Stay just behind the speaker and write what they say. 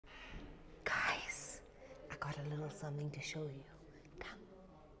something to show you. Come.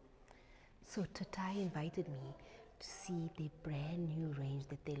 So Totai invited me to see the brand new range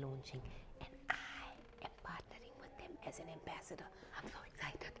that they're launching, and I am partnering with them as an ambassador. I'm so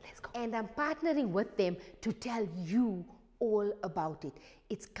excited. Let's go. And I'm partnering with them to tell you all about it.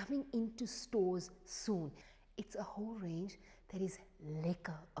 It's coming into stores soon. It's a whole range that is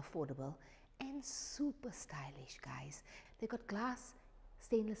lekker affordable and super stylish, guys. They got glass,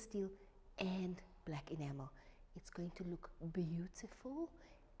 stainless steel, and black enamel. It's going to look beautiful,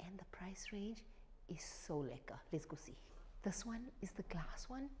 and the price range is so lekker. Let's go see. This one is the glass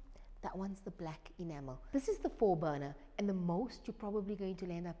one. That one's the black enamel. This is the 4-burner, and the most you're probably going to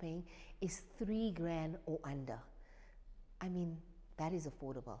end up paying is 3 grand or under. I mean, that is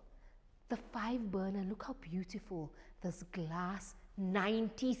affordable. The 5-burner, look how beautiful this glass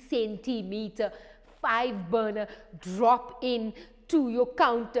 90 centimeter 5-burner drop in to your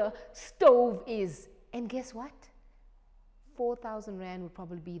counter stove is. And guess what? 4,000 rand would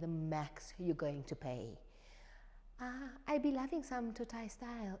probably be the max you're going to pay. I'd be loving some Totai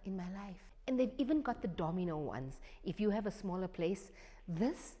Style in my life. And they've even got the domino ones. If you have a smaller place,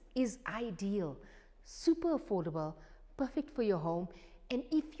 this is ideal. Super affordable, perfect for your home. And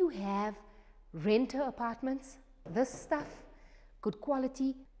if you have renter apartments, this stuff, good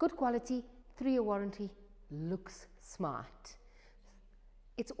quality, 3-year warranty, looks smart.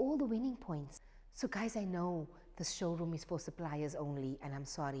 It's all the winning points. So guys, I know this showroom is for suppliers only, and I'm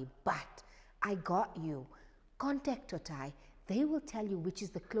sorry, but I got you. Contact Totai. They will tell you which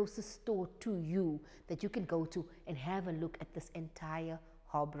is the closest store to you that you can go to and have a look at this entire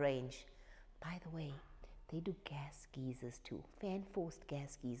hob range. By the way, they do gas geysers too, fan-forced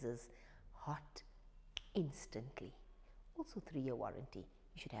gas geysers, hot instantly. Also 3-year warranty.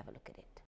 You should have a look at it.